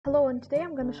Hello, and today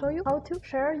I'm going to show you how to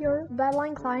share your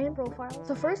Badlion Client profile.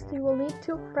 So first you will need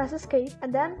to press escape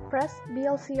and then press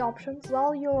BLC options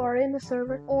while you are in a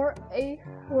server or a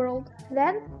world.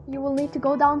 Then you will need to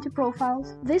go down to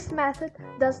profiles. This method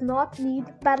does not need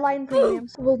Badlion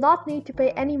premiums, will not need to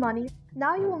pay any money.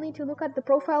 Now you will need to look at the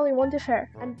profile you want to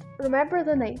share and remember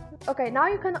the name. Okay, now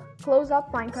you can close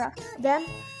up Minecraft. Then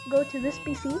go to this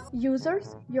PC,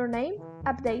 users, your name,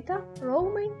 app data,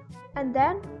 roaming, and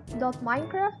then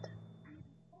 .minecraft,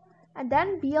 and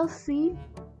then BLC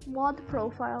mod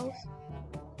profiles.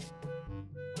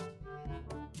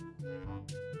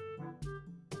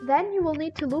 Then you will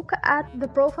need to look at the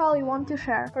profile you want to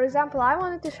share. For example, I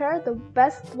wanted to share the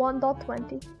best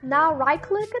 1.20. Now right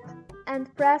click it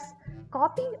and press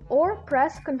copy or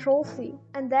press Ctrl+C,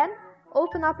 and then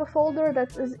open up a folder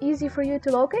that is easy for you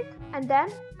to locate, and then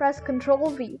press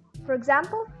Ctrl+V. For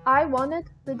example, I wanted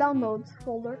the downloads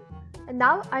folder, and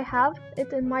now I have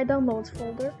it in my downloads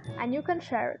folder, and you can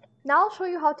share it. Now I'll show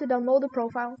you how to download the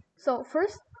profile. So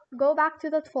first, go back to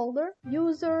that folder,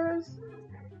 users,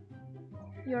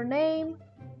 your name,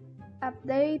 app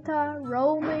data,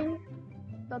 roaming,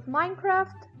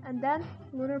 .minecraft, and then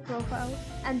lunar profiles.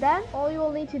 And then all you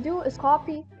will need to do is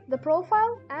copy the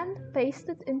profile and paste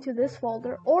it into this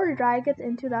folder or drag it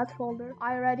into that folder.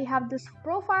 I already have this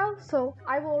profile, so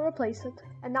I will replace it.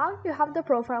 And now you have the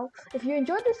profile. If you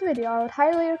enjoyed this video, I would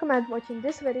highly recommend watching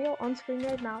this video on screen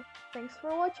right now. Thanks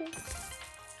for watching.